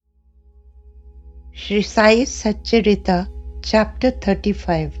Shri Sai Satcharita, Chapter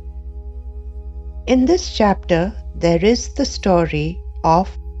 35. In this chapter, there is the story of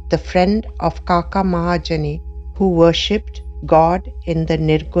the friend of Kaka Mahajani who worshipped God in the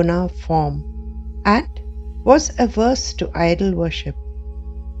Nirguna form and was averse to idol worship.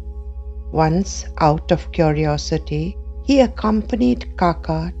 Once, out of curiosity, he accompanied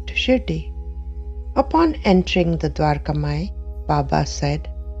Kaka to Shirdi. Upon entering the Dwarkamai, Baba said,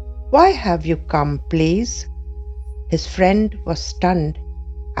 "Why have you come, please?" His friend was stunned,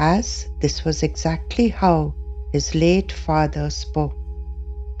 as this was exactly how his late father spoke.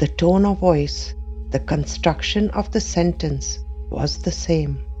 The tone of voice, the construction of the sentence was the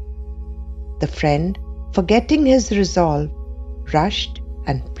same. The friend, forgetting his resolve, rushed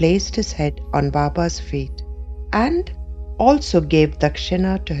and placed his head on Baba's feet and also gave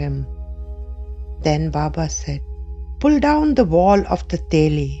dakshina to him. Then Baba said, "Pull down the wall of the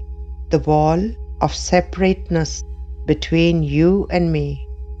teli, the wall of separateness between you and me.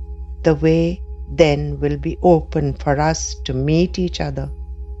 The way then will be open for us to meet each other."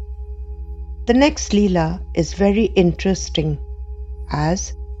 The next Leela is very interesting,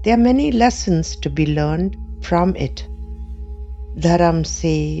 as there are many lessons to be learned from it. Dharam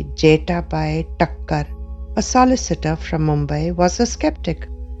Se Jetabai Takkar, a solicitor from Mumbai, was a skeptic.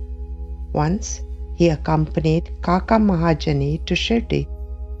 Once he accompanied Kaka Mahajani to Shirdi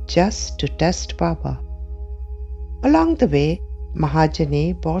just to test Baba. Along the way,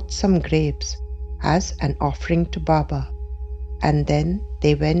 Mahajani bought some grapes as an offering to Baba, and then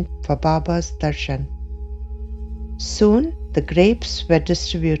they went for Baba's darshan. Soon the grapes were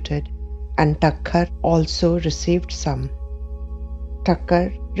distributed and Takkar also received some.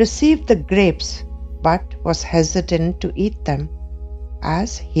 Takkar received the grapes but was hesitant to eat them,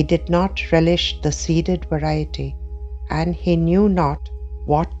 as he did not relish the seeded variety and he knew not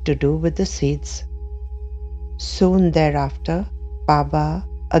what to do with the seeds. Soon thereafter, Baba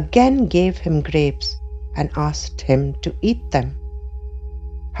again gave him grapes and asked him to eat them.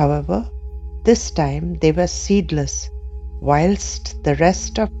 However, this time they were seedless, whilst the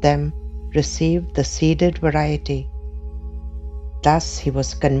rest of them received the seeded variety. Thus he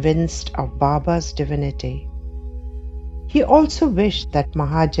was convinced of Baba's divinity. He also wished that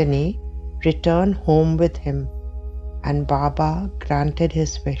Mahajani return home with him, and Baba granted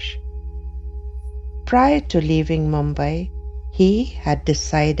his wish. Prior to leaving Mumbai, he had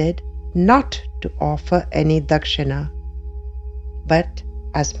decided not to offer any dakshina, but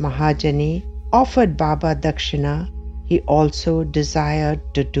as Mahajani offered Baba dakshina, he also desired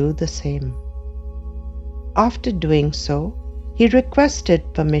to do the same. After doing so, he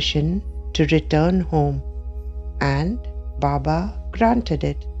requested permission to return home, and Baba granted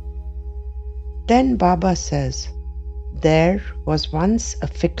it. Then Baba says, "There was once a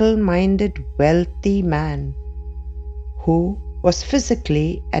fickle-minded, wealthy man who was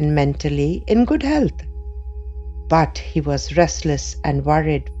physically and mentally in good health, but he was restless and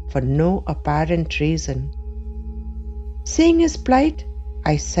worried for no apparent reason. Seeing his plight,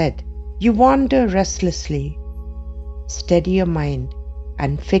 I said, 'You wander restlessly. Steady your mind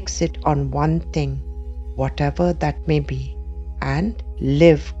and fix it on one thing, whatever that may be, and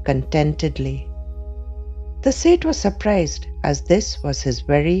live contentedly.'" The Seth was surprised, as this was his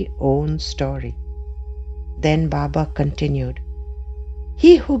very own story. Then Baba continued,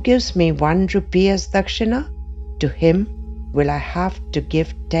 "He who gives me 1 rupee as dakshina, to him will I have to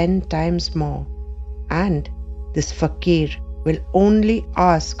give 10 times more, and this fakir will only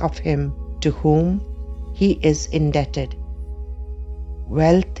ask of him to whom he is indebted.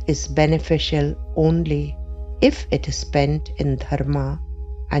 Wealth is beneficial only if it is spent in dharma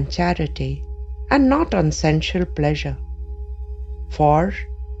and charity, and not on sensual pleasure. For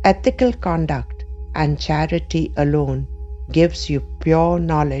ethical conduct and charity alone gives you pure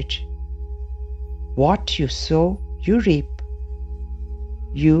knowledge. What you sow, you reap.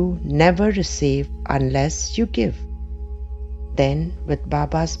 You never receive unless you give." Then, with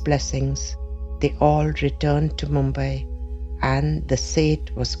Baba's blessings, they all returned to Mumbai, and the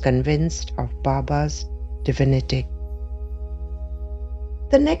Seth was convinced of Baba's divinity.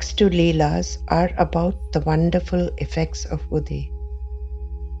 The next 2 Leelas are about the wonderful effects of Udi.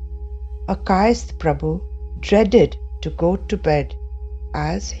 A Kayasth Prabhu dreaded to go to bed,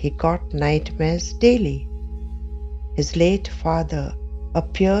 as he got nightmares daily. His late father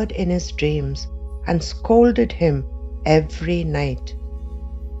appeared in his dreams and scolded him every night.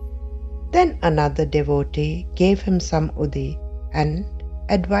 Then another devotee gave him some Udi and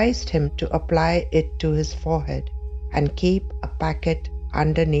advised him to apply it to his forehead and keep a packet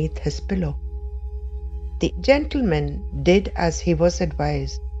underneath his pillow. The gentleman did as he was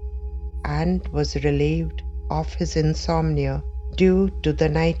advised, and was relieved of his insomnia due to the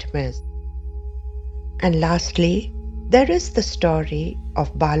nightmares. And lastly, there is the story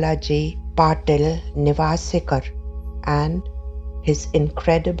of Balaji Patil Nivasekar and his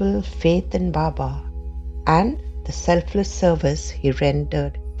incredible faith in Baba and the selfless service he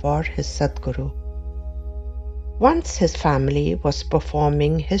rendered for his Sadguru. Once his family was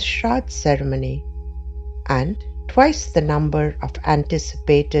performing his Shraddh ceremony, and twice the number of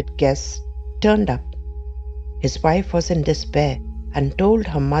anticipated guests turned up. His wife was in despair and told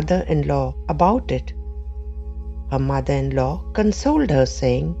her mother-in-law about it. Her mother-in-law consoled her,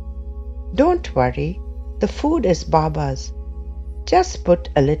 saying, "Don't worry, the food is Baba's. Just put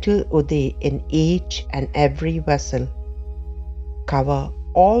a little udi in each and every vessel. Cover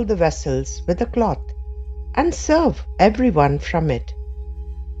all the vessels with a cloth and serve everyone from it."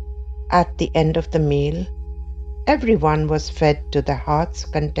 At the end of the meal, everyone was fed to their heart's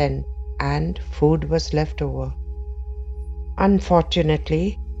content and food was left over.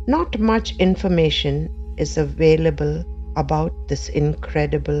 Unfortunately, not much information is available about this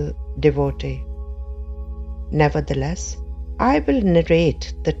incredible devotee. Nevertheless, I will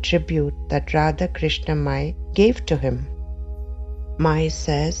narrate the tribute that Radha Krishna Mai gave to him. Mai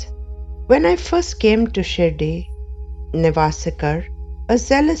says, "When I first came to Shirdi, Nivasekar, a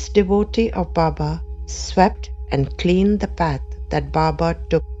zealous devotee of Baba, swept and cleaned the path that Baba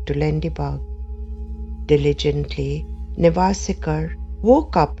took to Lendibag. Diligently, Nivasekar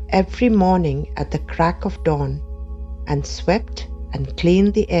woke up every morning at the crack of dawn and swept and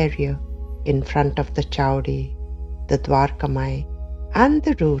cleaned the area in front of the Chowdi, the Dwarkamai, and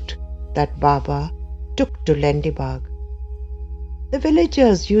the route that Baba took to Lendibag. The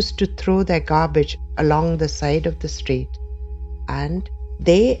villagers used to throw their garbage along the side of the street, and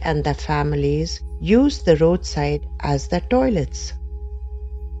they and their families used the roadside as their toilets.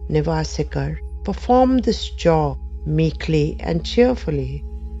 Nivasekar performed this job meekly and cheerfully.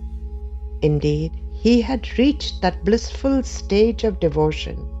 Indeed, he had reached that blissful stage of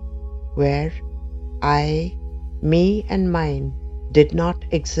devotion where I, me and mine did not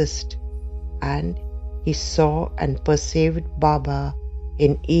exist, and he saw and perceived Baba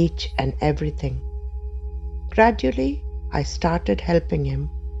in each and everything. Gradually, I started helping him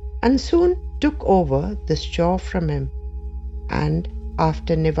and soon took over this job from him. And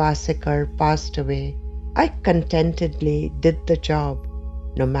after Nivasekar passed away, I contentedly did the job,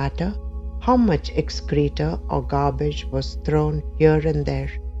 no matter how much excreta or garbage was thrown here and there.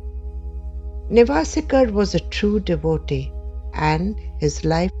 Nivasekar was a true devotee, and his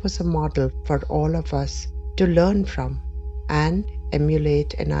life was a model for all of us to learn from and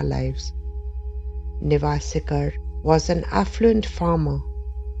emulate in our lives. Nivasekar was an affluent farmer,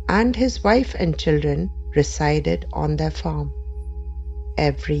 and his wife and children resided on their farm.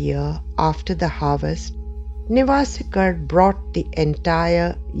 Every year after the harvest, Nivasekar brought the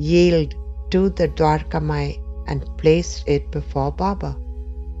entire yield to the Dwarkamai and placed it before Baba.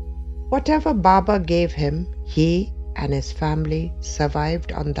 Whatever Baba gave him, he and his family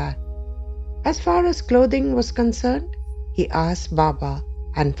survived on that. As far as clothing was concerned, he asked Baba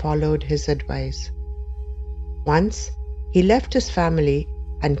and followed his advice. Once, he left his family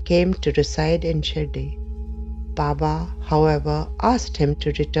and came to reside in Shirdi. Baba, however, asked him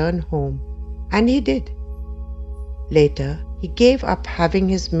to return home, and he did. Later, he gave up having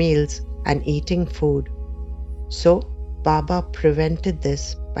his meals and eating food. So, Baba prevented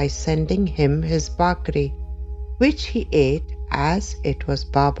this by sending him his bhakri, which he ate as it was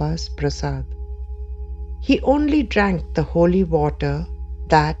Baba's prasad. He only drank the holy water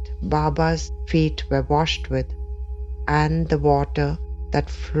that Baba's feet were washed with, and the water that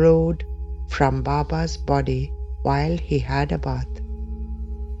flowed from Baba's body while he had a bath.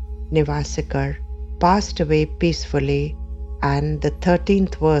 Nivasekar passed away peacefully, and the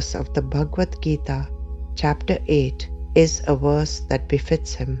 13th verse of the Bhagavad Gita, chapter 8, is a verse that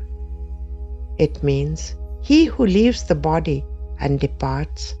befits him. It means, "He who leaves the body and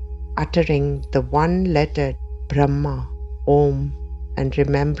departs, uttering the one-lettered Brahma, Om, and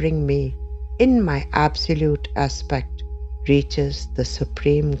remembering me in my absolute aspect, reaches the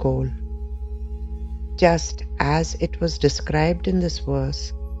supreme goal." Just as it was described in this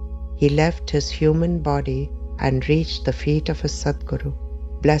verse, he left his human body and reached the feet of his Sadguru.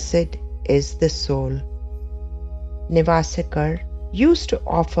 Blessed is the soul. Nivasekar used to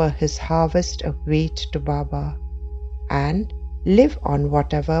offer his harvest of wheat to Baba and live on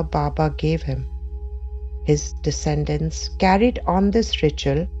whatever Baba gave him. His descendants carried on this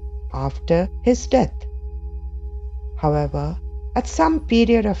ritual after his death. However, at some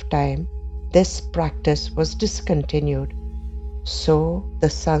period of time, this practice was discontinued, So the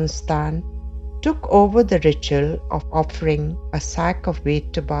Sansthan took over the ritual of offering a sack of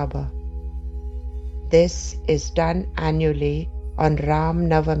wheat to Baba. This is done annually on Ram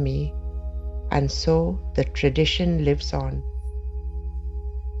Navami, and so the tradition lives on.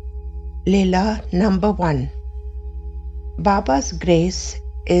 Leela number 1. Baba's grace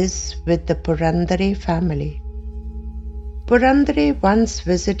is with the Purandare family. Purandare once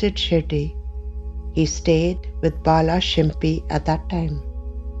visited Shirdi. He stayed with Bala Shimpi at that time.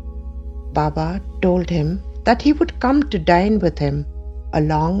 Baba told him that he would come to dine with him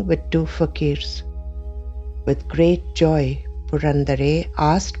along with 2 fakirs. With great joy, Purandare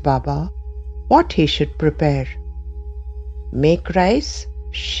asked Baba what he should prepare. Make rice,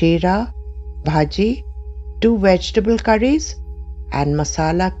 shira, bhaji, 2 vegetable curries and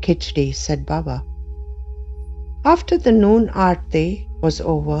masala khichdi, said Baba. After the noon aarti was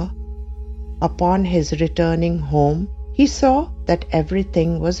over, upon his returning home, he saw that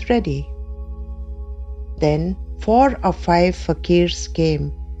everything was ready. Then 4 or 5 fakirs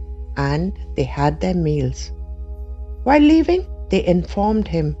came and they had their meals. While leaving, they informed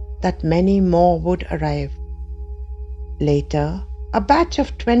him that many more would arrive. Later, a batch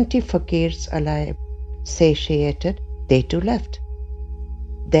of 20 fakirs arrived. Satiated, they too left.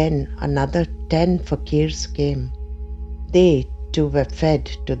 Then another 10 fakirs came. They too were fed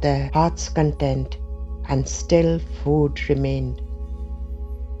to their heart's content, and still food remained.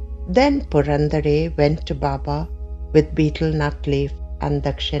 Then Purandare went to Baba with betel nut leaf and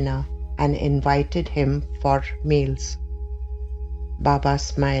dakshina and invited him for meals. Baba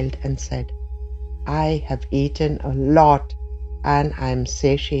smiled and said, I have eaten a lot and I am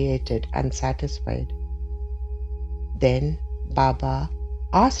satiated and satisfied. Then Baba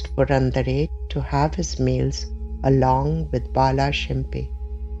asked Purandare to have his meals along with Bala Shimpi.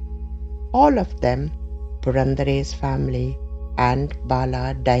 All of them, Purandare's family and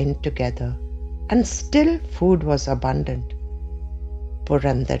Bala, dined together, and still food was abundant.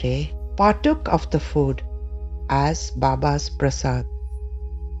 Purandare partook of the food as Baba's prasad.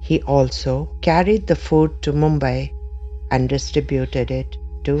 He also carried the food to Mumbai and distributed it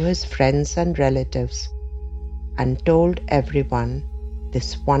to his friends and relatives and told everyone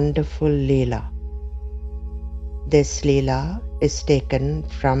this wonderful Leela. This Leela is taken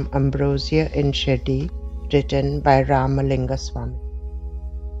from Ambrosia in Shirdi, written by Ramalinga Swami.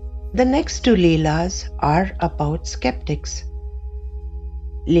 The next 2 Leelas are about skeptics.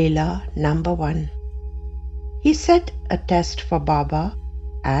 Leela number 1. He set a test for Baba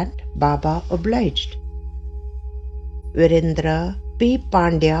and Baba obliged. Virendra P.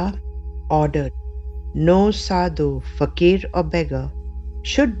 Pandya ordered, no sadhu, fakir or beggar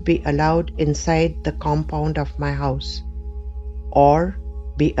should be allowed inside the compound of my house or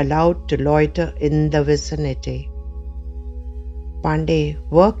be allowed to loiter in the vicinity. Pandey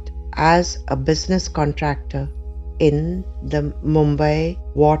worked as a business contractor in the Mumbai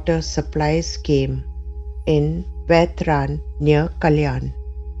water supply scheme in Vaitran near Kalyan.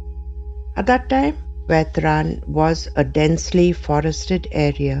 At that time, Vaitran was a densely forested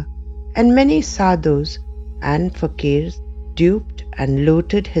area and many sadhus and fakirs duped and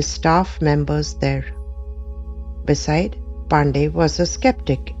looted his staff members there. Beside, Pandey was a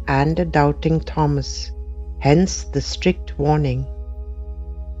skeptic and a doubting Thomas, hence the strict warning.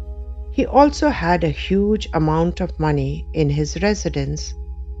 He also had a huge amount of money in his residence,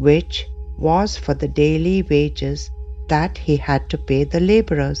 which was for the daily wages that he had to pay the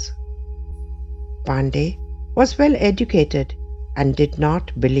laborers. Pandey was well educated and did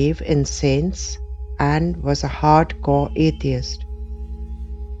not believe in saints and was a hardcore atheist.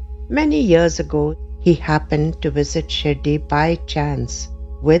 Many years ago, he happened to visit Shirdi by chance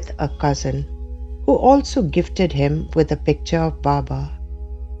with a cousin who also gifted him with a picture of Baba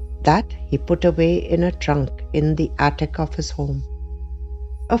that he put away in a trunk in the attic of his home.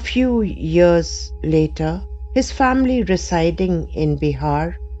 A few years later, his family residing in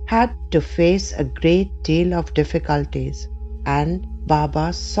Bihar had to face a great deal of difficulties, and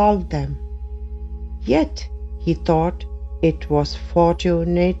Baba solved them. Yet he thought it was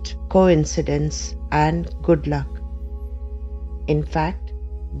fortunate coincidence and good luck. In fact,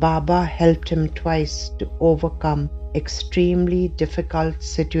 Baba helped him twice to overcome extremely difficult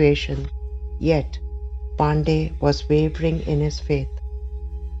situations. Yet Pandey was wavering in his faith.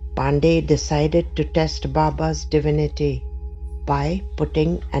 Pandey decided to test Baba's divinity by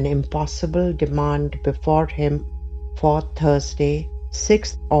putting an impossible demand before him for Thursday,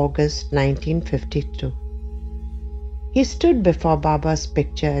 6th August 1952. He stood before Baba's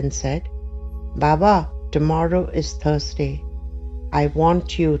picture and said, Baba, tomorrow is Thursday. I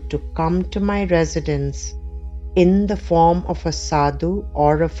want you to come to my residence in the form of a sadhu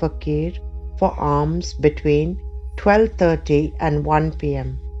or a fakir for alms between 12:30 and 1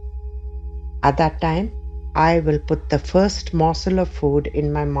 p.m. At that time, I will put the first morsel of food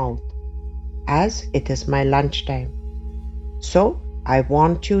in my mouth, as it is my lunchtime. So I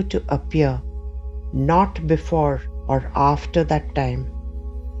want you to appear, not before or after that time.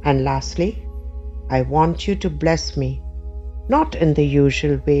 And lastly, I want you to bless me, not in the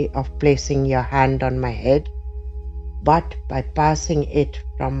usual way of placing your hand on my head, but by passing it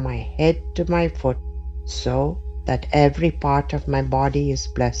from my head to my foot, so that every part of my body is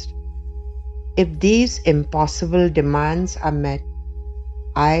blessed. If these impossible demands are met,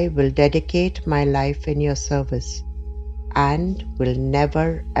 I will dedicate my life in your service and will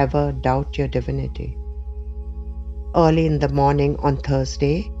never ever doubt your divinity. Early in the morning on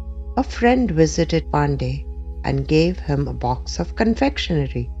Thursday, a friend visited Pandey and gave him a box of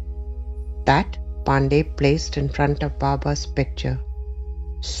confectionery that Pandey placed in front of Baba's picture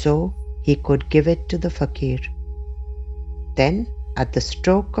so he could give it to the fakir. Then, at the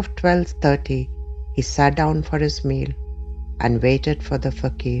stroke of 12:30, he sat down for his meal and waited for the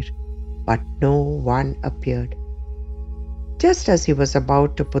fakir, but no one appeared. Just as he was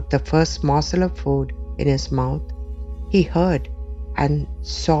about to put the first morsel of food in his mouth, he heard and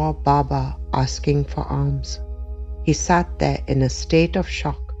saw Baba asking for alms. He sat there in a state of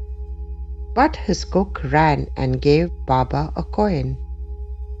shock, but his cook ran and gave Baba a coin.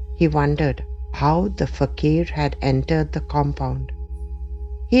 He wondered how the fakir had entered the compound.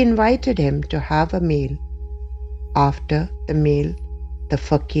 He invited him to have a meal. After the meal, the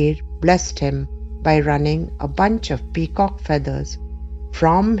fakir blessed him by running a bunch of peacock feathers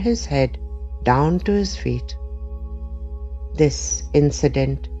from his head down to his feet. This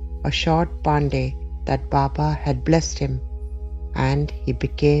incident assured Pandey that Baba had blessed him, and he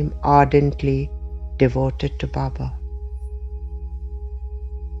became ardently devoted to Baba.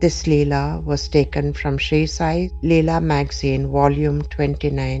 This Leela was taken from Sri Sai Leela Magazine, Volume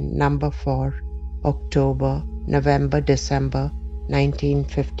 29, Number 4, October, November, December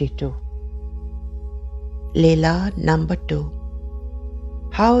 1952. Leela Number 2.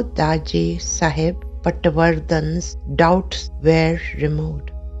 How Daji Sahib Patwardhan's doubts were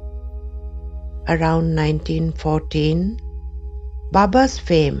removed. Around 1914, Baba's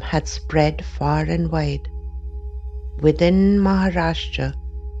fame had spread far and wide. Within Maharashtra,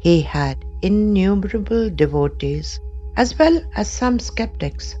 he had innumerable devotees as well as some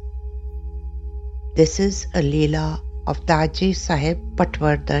skeptics. This is a Leela of Daji Sahib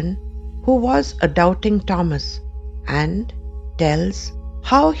Patwardhan, who was a doubting Thomas, and tells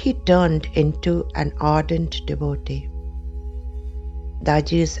how he turned into an ardent devotee.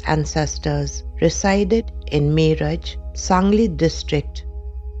 Daji's ancestors resided in Meerut, Sangli district,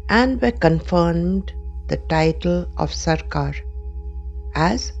 and were confirmed the title of Sarkar,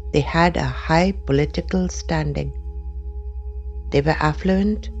 as they had a high political standing. They were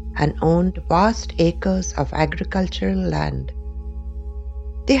affluent and owned vast acres of agricultural land.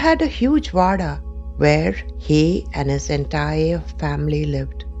 They had a huge vada where he and his entire family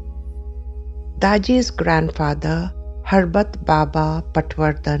lived. Daji's grandfather, Harbat Baba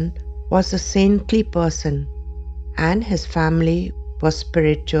Patwardhan, was a saintly person, and his family was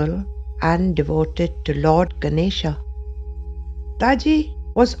spiritual and devoted to Lord Ganesha. Daji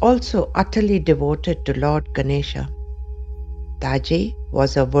was also utterly devoted to Lord Ganesha. Daji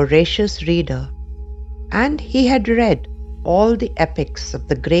was a voracious reader, and he had read all the epics of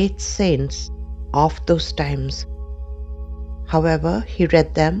the great saints of those times. However, he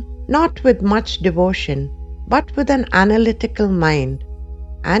read them not with much devotion, but with an analytical mind,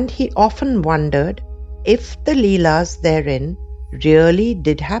 and he often wondered if the Leelas therein really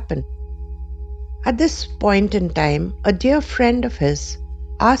did happen. At this point in time, a dear friend of his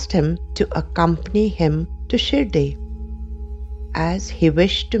asked him to accompany him to Shirdi, as he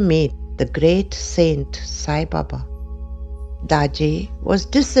wished to meet the great saint Sai Baba. Daji was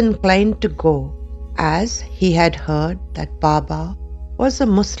disinclined to go, as he had heard that Baba was a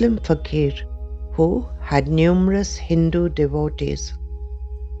Muslim fakir who had numerous Hindu devotees.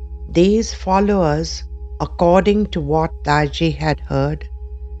 These followers, according to what Daji had heard,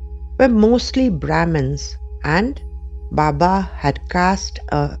 were mostly Brahmins, and Baba had cast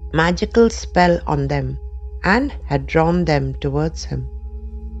a magical spell on them and had drawn them towards him.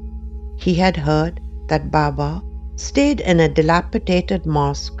 He had heard that Baba stayed in a dilapidated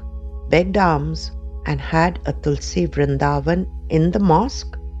mosque, begged alms, and had a Tulsi Vrindavan in the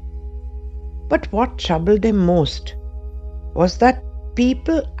mosque. But what troubled him most was that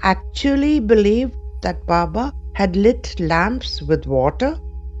people actually believed that Baba had lit lamps with water.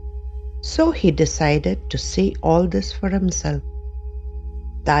 So he decided to see all this for himself.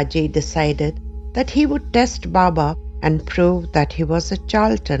 Daji decided that he would test Baba and prove that he was a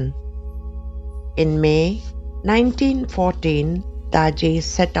charlatan. In May 1914, Daji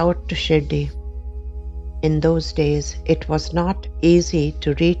set out to Shirdi. In those days, it was not easy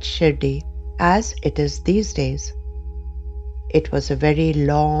to reach Shirdi as it is these days. It was a very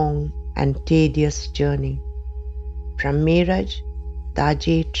long and tedious journey. From Miraj,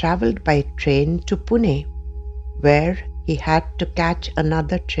 Daji travelled by train to Pune, where he had to catch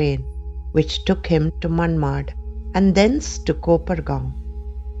another train, which took him to Manmad and thence to Kopargaon.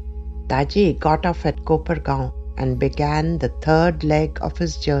 Daji got off at Kopargaon and began the third leg of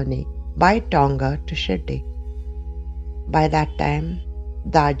his journey by Tonga to Shirdi. By that time,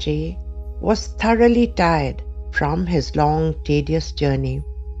 Daji was thoroughly tired from his long, tedious journey,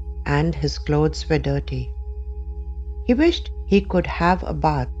 and his clothes were dirty. He wished he could have a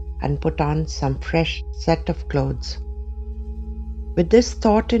bath and put on some fresh set of clothes. With this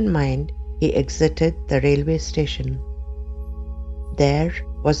thought in mind, he exited the railway station. There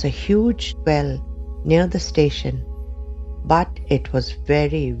was a huge well near the station, but it was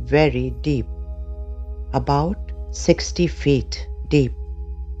very, very deep, about 60 feet deep.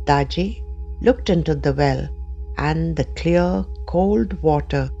 Daji looked into the well, and the clear, cold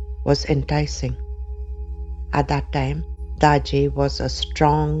water was enticing. At that time, Daji was a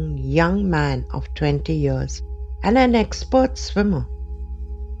strong young man of 20 years and an expert swimmer.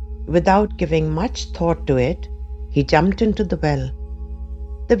 Without giving much thought to it, he jumped into the well.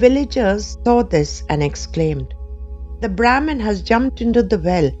 The villagers saw this and exclaimed, "The Brahmin has jumped into the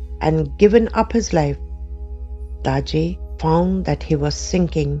well and given up his life." Daji found that he was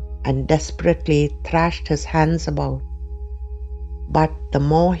sinking and desperately thrashed his hands about. But the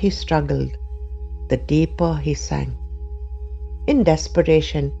more he struggled, the deeper he sank. In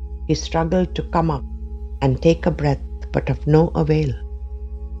desperation, he struggled to come up and take a breath, but of no avail.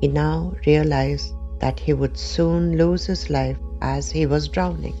 He now realized that he would soon lose his life as he was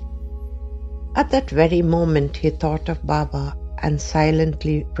drowning. At that very moment, he thought of Baba and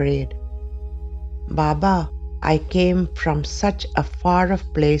silently prayed, "Baba, I came from such a far-off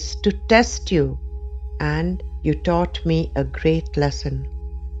place to test you, and you taught me a great lesson.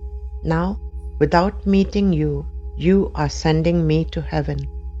 Now, without meeting you, you are sending me to heaven.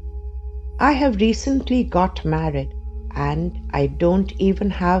 I have recently got married, and I don't even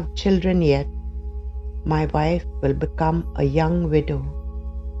have children yet. My wife will become a young widow.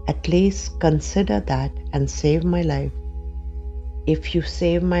 At least consider that and save my life. If you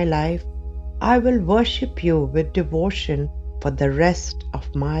save my life, I will worship you with devotion for the rest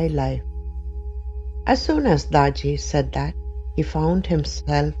of my life." As soon as Daji said that, he found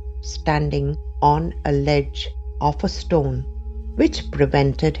himself standing on a ledge of a stone, which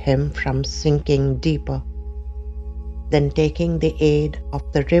prevented him from sinking deeper. Then, taking the aid of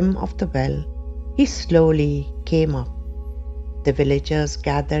the rim of the well, he slowly came up. The villagers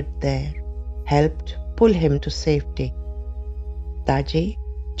gathered there helped pull him to safety. Daji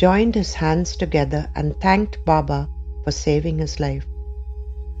joined his hands together and thanked Baba for saving his life.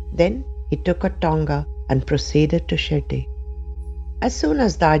 Then he took a tonga and proceeded to Shirdi. As soon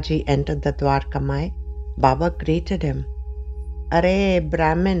as Daji entered the Dwarkamai, Baba greeted him. "Arey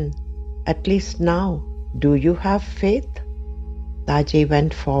Brahmin, at least now, do you have faith?" Daji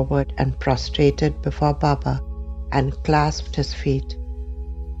went forward and prostrated before Baba and clasped his feet.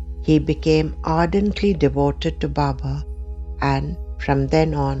 He became ardently devoted to Baba, and from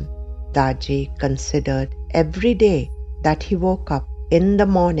then on, Daji considered every day that he woke up in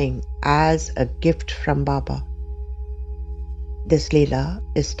the morning as a gift from Baba. This Leela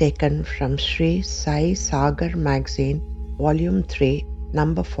is taken from Sri Sai Sagar Magazine, Volume 3,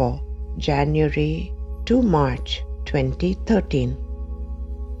 Number 4, January to March 2013.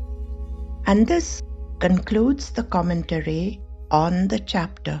 And this concludes the commentary on the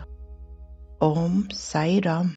chapter. Om Sai Ram.